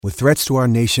With threats to our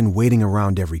nation waiting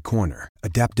around every corner,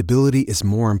 adaptability is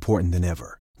more important than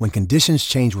ever. When conditions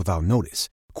change without notice,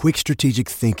 quick strategic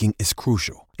thinking is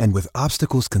crucial. And with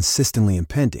obstacles consistently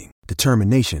impending,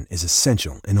 determination is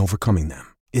essential in overcoming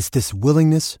them. It's this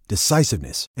willingness,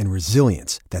 decisiveness, and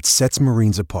resilience that sets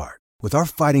Marines apart. With our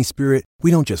fighting spirit, we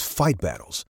don't just fight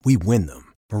battles, we win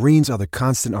them. Marines are the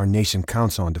constant our nation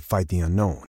counts on to fight the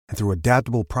unknown. And through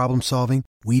adaptable problem solving,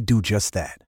 we do just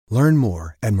that. Learn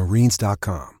more at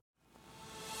marines.com.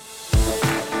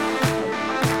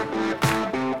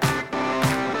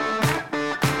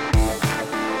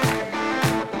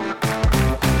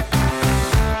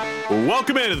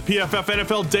 Welcome into the PFF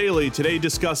NFL Daily. Today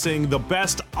discussing the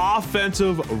best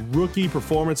offensive rookie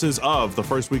performances of the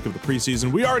first week of the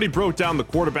preseason. We already broke down the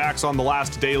quarterbacks on the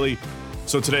last daily,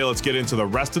 so today let's get into the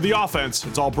rest of the offense.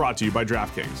 It's all brought to you by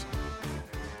DraftKings.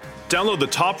 Download the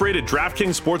top-rated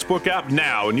DraftKings Sportsbook app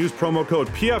now and use promo code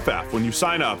PFF when you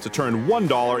sign up to turn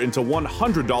 $1 into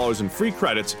 $100 in free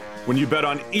credits when you bet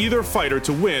on either fighter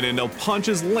to win until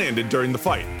punches landed during the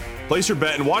fight. Place your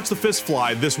bet and watch the fists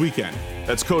fly this weekend.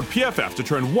 That's code PFF to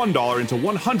turn $1 into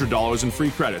 $100 in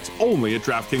free credits, only at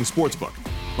DraftKings Sportsbook.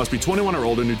 Must be 21 or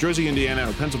older, New Jersey, Indiana,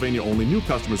 or Pennsylvania only, new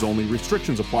customers only,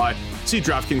 restrictions apply. See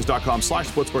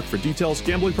DraftKings.com/sportsbook for details.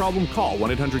 Gambling problem? Call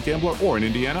 1-800-GAMBLER or in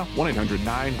Indiana,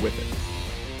 1-800-9-WITH-IT.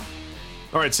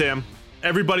 All right, Sam,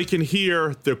 everybody can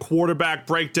hear the quarterback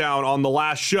breakdown on the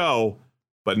last show,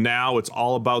 but now it's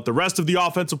all about the rest of the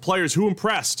offensive players who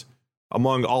impressed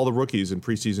among all the rookies in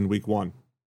preseason week one.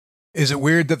 Is it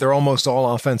weird that they're almost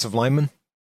all offensive linemen?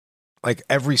 Like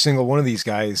every single one of these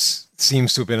guys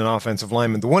seems to have been an offensive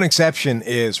lineman. The one exception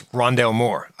is Rondale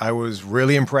Moore. I was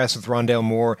really impressed with Rondale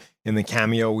Moore in the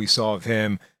cameo we saw of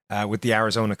him with the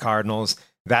Arizona Cardinals.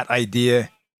 That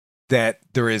idea that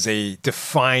there is a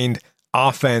defined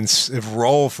offensive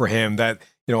role for him, that,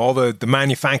 you know, all the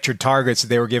manufactured targets that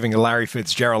they were giving to Larry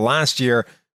Fitzgerald last year,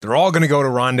 they're all going to go to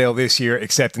Rondale this year,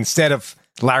 except instead of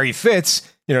Larry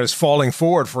Fitz, you know, is falling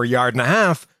forward for 1.5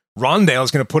 yards, Rondale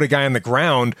is going to put a guy on the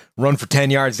ground, run for 10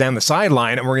 yards down the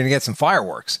sideline, and we're going to get some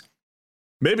fireworks.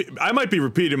 Maybe I might be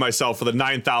repeating myself for the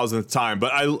 9,000th time,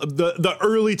 but the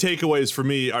early takeaways for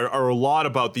me are a lot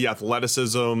about the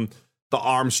athleticism, the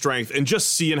arm strength, and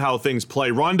just seeing how things play.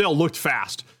 Rondale looked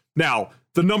fast. Now,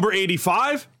 the number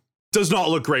 85 does not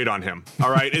look great on him.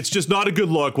 All right. It's just not a good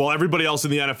look while everybody else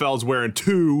in the NFL is wearing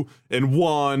 2 and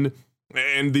 1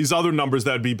 and these other numbers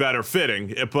that'd be better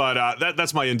fitting. But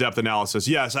that's my in-depth analysis.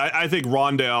 Yes, I think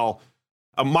Rondale,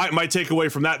 my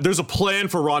takeaway from that, there's a plan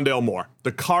for Rondale Moore.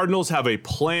 The Cardinals have a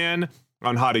plan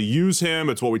on how to use him.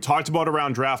 It's what we talked about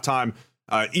around draft time.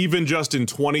 Even just in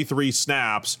 23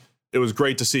 snaps, it was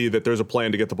great to see that there's a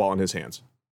plan to get the ball in his hands.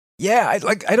 Yeah,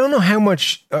 I don't know how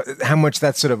much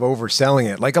that's sort of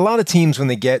overselling it. Like a lot of teams, when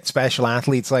they get special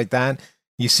athletes like that,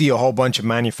 you see a whole bunch of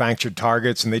manufactured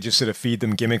targets and they just sort of feed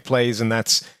them gimmick plays, and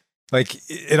that's like,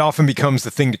 it often becomes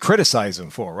the thing to criticize them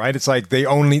for, right? It's like the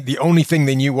only thing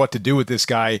they knew what to do with this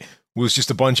guy was just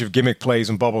a bunch of gimmick plays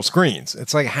and bubble screens.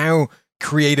 It's like, how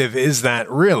creative is that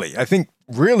really? I think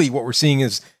really what we're seeing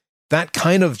is that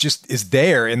kind of just is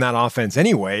there in that offense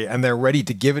anyway, and they're ready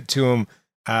to give it to him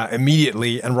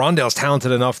immediately. And Rondale's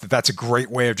talented enough that that's a great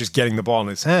way of just getting the ball in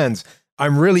his hands.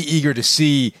 I'm really eager to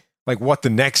see like what the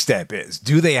next step is.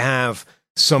 Do they have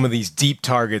some of these deep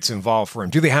targets involved for him?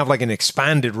 Do they have like an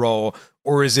expanded role,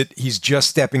 or is it he's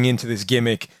just stepping into this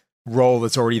gimmick role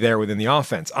that's already there within the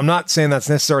offense? I'm not saying that's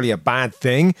necessarily a bad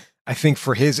thing. I think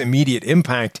for his immediate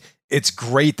impact, it's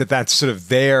great that that's sort of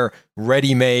there,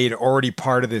 ready-made, already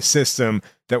part of this system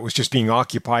that was just being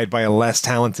occupied by a less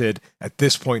talented, at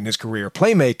this point in his career,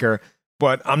 playmaker.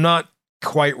 But I'm not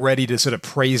quite ready to sort of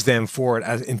praise them for it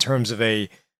as in terms of a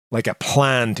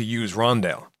plan to use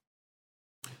Rondale.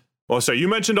 Well, so you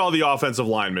mentioned all the offensive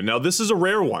linemen. Now, this is a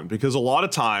rare one because a lot of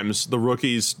times the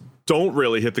rookies don't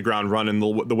really hit the ground running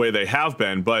the way they have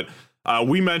been. But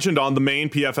we mentioned on the main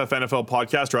PFF NFL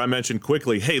podcast, or I mentioned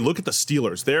quickly, hey, look at the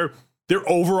Steelers. Their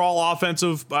overall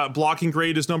offensive blocking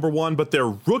grade is number 1, but their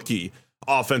rookie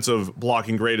offensive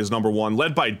blocking grade is number 1,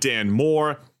 led by Dan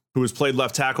Moore, who has played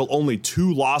left tackle, only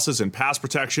 2 losses in pass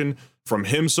protection from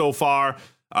him so far.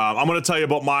 I'm going to tell you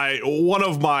about one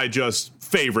of my just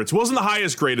favorites. Wasn't the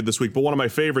highest graded this week, but one of my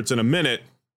favorites in a minute.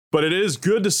 But it is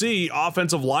good to see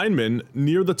offensive linemen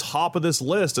near the top of this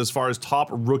list as far as top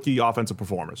rookie offensive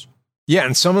performers. Yeah,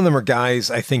 and some of them are guys,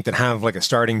 I think, that have like a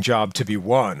starting job to be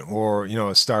won, or, you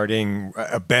know,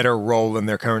 a better role than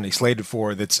they're currently slated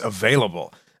for that's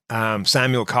available.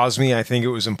 Samuel Cosmi, I think it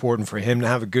was important for him to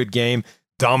have a good game.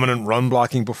 Dominant run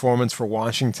blocking performance for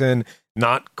Washington.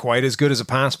 Not quite as good as a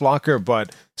pass blocker,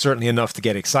 but certainly enough to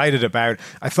get excited about.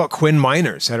 I thought Quinn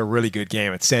Miners had a really good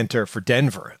game at center for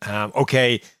Denver.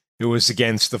 Okay, it was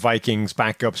against the Vikings,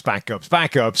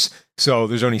 backups. So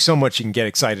there's only so much you can get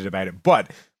excited about it.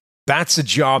 But that's a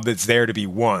job that's there to be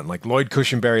won. Like Lloyd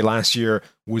Cushenberry last year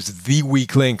was the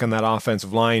weak link on that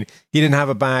offensive line. He didn't have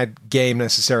a bad game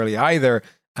necessarily either,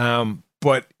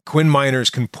 but Quinn Miners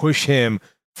can push him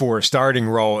for a starting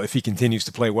role if he continues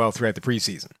to play well throughout the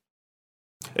preseason.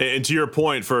 And to your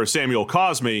point for Samuel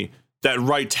Cosme, that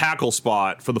right tackle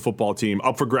spot for the football team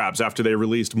up for grabs after they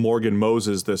released Morgan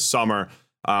Moses this summer.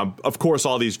 Of course,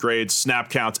 all these grades,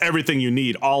 snap counts, everything you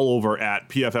need all over at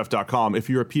PFF.com. If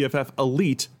you're a PFF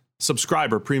Elite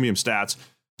subscriber, Premium Stats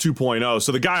 2.0.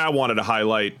 So the guy I wanted to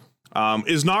highlight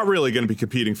is not really going to be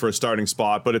competing for a starting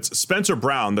spot, but it's Spencer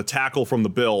Brown, the tackle from the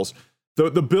Bills.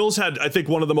 The Bills had, I think,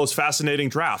 one of the most fascinating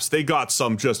drafts. They got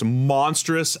some just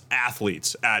monstrous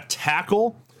athletes at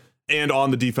tackle and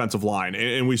on the defensive line.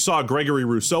 And we saw Gregory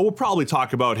Rousseau. We'll probably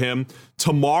talk about him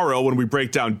tomorrow when we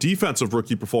break down defensive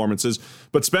rookie performances.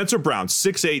 But Spencer Brown,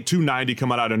 6'8", 290,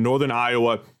 coming out of Northern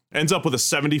Iowa, ends up with a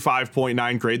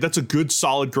 75.9 grade. That's a good,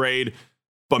 solid grade.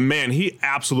 But, man, he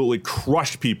absolutely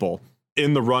crushed people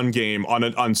in the run game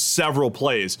on several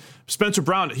plays. Spencer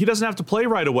Brown, he doesn't have to play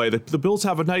right away. The Bills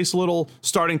have a nice little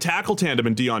starting tackle tandem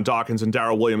in Deion Dawkins and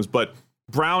Darrell Williams, but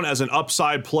Brown as an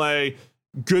upside play,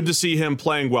 good to see him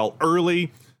playing well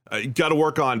early. Got to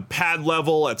work on pad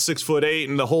level at 6'8"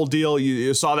 and the whole deal.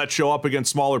 You saw that show up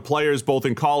against smaller players, both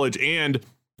in college and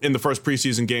in the first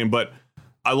preseason game, but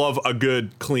I love a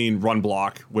good, clean run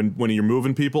block when you're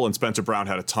moving people, and Spencer Brown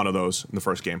had a ton of those in the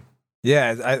first game.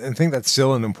 Yeah, I think that's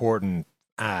still an important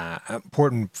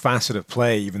facet of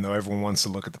play, even though everyone wants to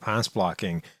look at the pass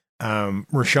blocking.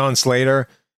 Rashawn Slater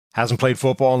hasn't played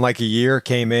football in like a year,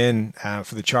 came in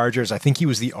for the Chargers. I think he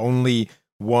was the only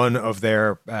one of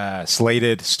their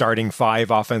slated starting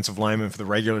 5 offensive linemen for the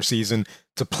regular season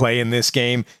to play in this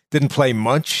game. Didn't play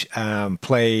much,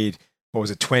 played,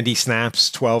 20 snaps,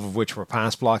 12 of which were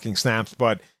pass blocking snaps,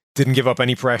 but didn't give up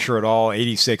any pressure at all,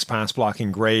 86 pass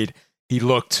blocking grade. He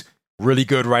looked really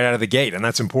good right out of the gate. And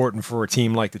that's important for a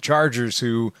team like the Chargers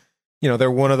who,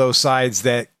 they're one of those sides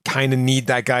that kind of need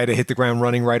that guy to hit the ground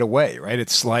running right away, right?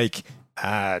 It's like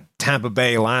Tampa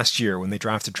Bay last year when they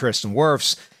drafted Tristan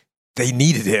Wirfs. They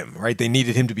needed him, right? They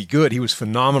needed him to be good. He was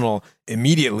phenomenal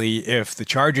immediately. If the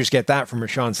Chargers get that from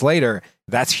Rashawn Slater,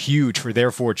 that's huge for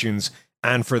their fortunes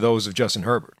and for those of Justin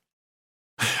Herbert.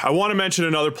 I want to mention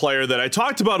another player that I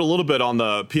talked about a little bit on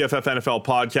the PFF NFL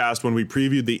podcast when we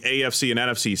previewed the AFC and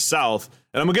NFC South.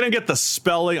 And I'm going to get the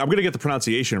spelling. I'm going to get the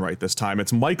pronunciation right this time.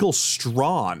 It's Michael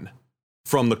Strahan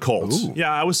from the Colts. Ooh.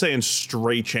 Yeah, I was saying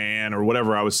Strachan or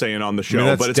whatever I was saying on the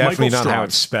show. But it's definitely not how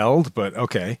it's spelled, but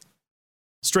okay.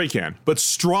 Strachan. But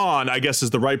Strahan, I guess, is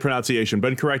the right pronunciation.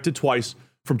 Been corrected twice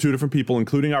from 2 different people,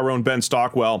 including our own Ben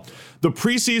Stockwell. The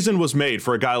preseason was made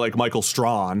for a guy like Michael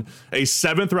Strahan, a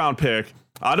 7th-round pick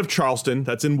out of Charleston,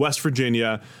 that's in West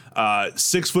Virginia,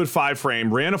 6'5"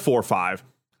 frame, ran a 4.5,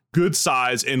 good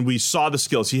size, and we saw the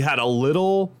skills. He had a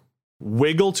little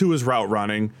wiggle to his route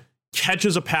running,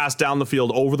 catches a pass down the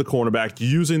field over the cornerback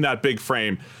using that big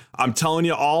frame. I'm telling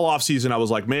you, all offseason, I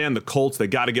was like, man, the Colts, they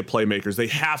got to get playmakers. They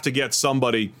have to get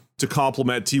somebody to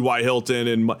complement T.Y. Hilton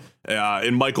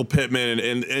and Michael Pittman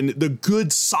and the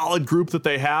good, solid group that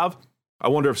they have. I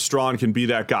wonder if Strahan can be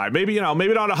that guy. Maybe,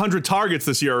 maybe not 100 targets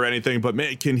this year or anything, but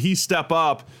man, can he step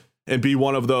up and be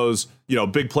one of those,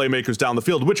 big playmakers down the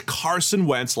field, which Carson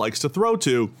Wentz likes to throw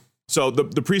to. So the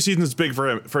preseason is big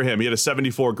for him. He had a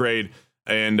 74 grade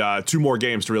and 2 more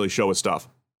games to really show his stuff.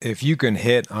 If you can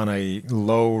hit on a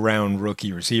low round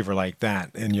rookie receiver like that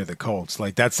and you're the Colts,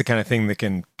 like that's the kind of thing that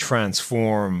can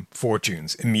transform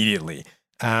fortunes immediately.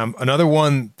 Another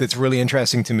one that's really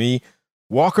interesting to me,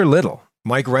 Walker Little.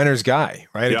 Mike Renner's guy,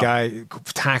 right? Yeah. A guy,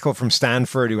 tackle from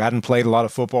Stanford who hadn't played a lot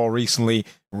of football recently.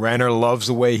 Renner loves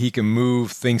the way he can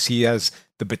move, thinks he has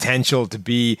the potential to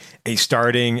be a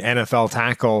starting NFL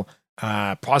tackle,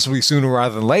 possibly sooner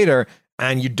rather than later.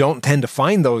 And you don't tend to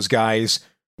find those guys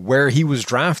where he was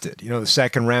drafted, the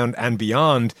 2nd round and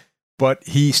beyond. But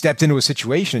he stepped into a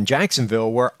situation in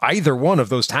Jacksonville where either one of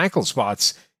those tackle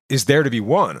spots is there to be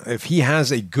won. If he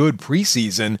has a good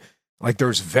preseason, like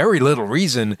there's very little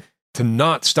reason to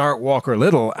not start Walker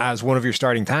Little as one of your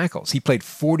starting tackles. He played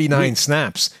 49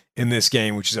 snaps in this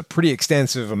game, which is a pretty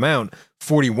extensive amount.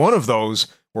 41 of those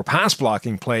were pass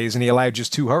blocking plays, and he allowed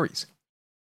just 2 hurries.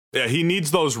 Yeah, he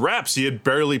needs those reps. He had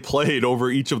barely played over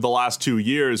each of the last 2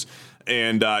 years.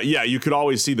 And you could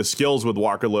always see the skills with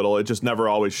Walker Little. It just never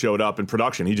always showed up in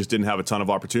production. He just didn't have a ton of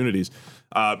opportunities.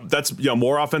 That's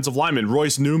more offensive linemen.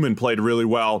 Royce Newman played really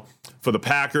well for the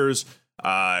Packers.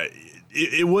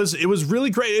 It was really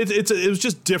great. It was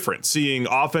just different seeing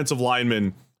offensive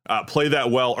linemen play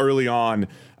that well early on.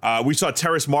 We saw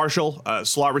Terrace Marshall,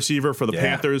 slot receiver for the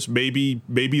Panthers, maybe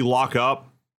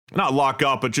not lock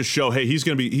up, but just show, hey,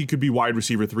 he could be wide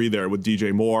receiver 3 there with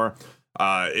DJ Moore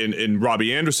and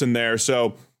Robbie Anderson there.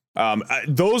 So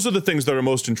those are the things that are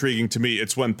most intriguing to me.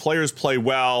 It's when players play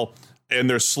well and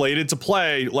they're slated to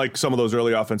play like some of those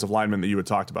early offensive linemen that you had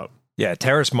talked about. Yeah,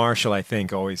 Terrace Marshall, I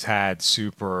think, always had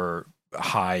super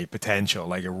high potential,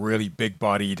 like a really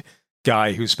big-bodied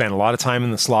guy who spent a lot of time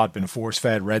in the slot, been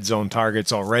force-fed red zone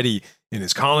targets already in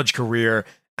his college career,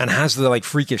 and has the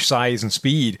freakish size and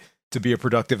speed to be a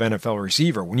productive NFL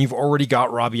receiver. When you've already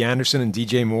got Robbie Anderson and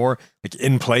DJ Moore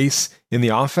in place in the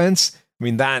offense, I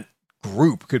mean, that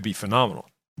group could be phenomenal.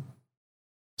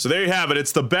 So there you have it.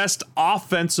 It's the best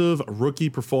offensive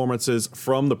rookie performances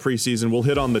from the preseason. We'll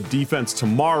hit on the defense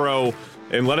tomorrow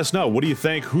and let us know. What do you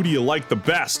think? Who do you like the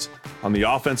best on the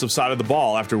offensive side of the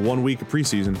ball after 1 week of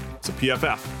preseason? It's a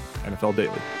PFF NFL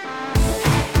Daily.